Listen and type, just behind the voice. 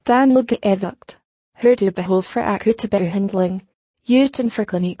Tannlegevakt. Hur du behov för akut behandling. Utanför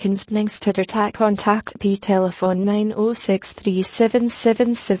kliniken ta kontakt på telefon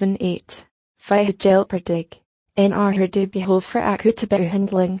 906377778. Vi hjälper dig. Hur du behov för akut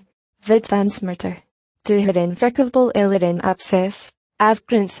behandling. Vid tandsmärtor. Du har en verkabel eller en abscess,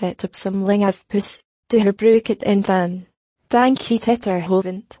 avgränsat uppsamling av pus. Du har brukat en tand. Tandkittet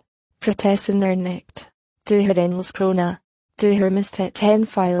hovent. Protesen näkt. Du har en krona. Du har mistet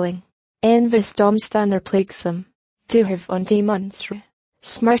tandfiling. En visdomstan plexum. Du har ont i monstre.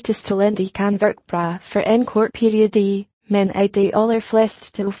 Smartestillende kan verk bra för en kort period, men de aller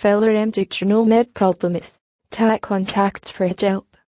flest tillfällen dyker med problemet. Ta kontakt för hjälp.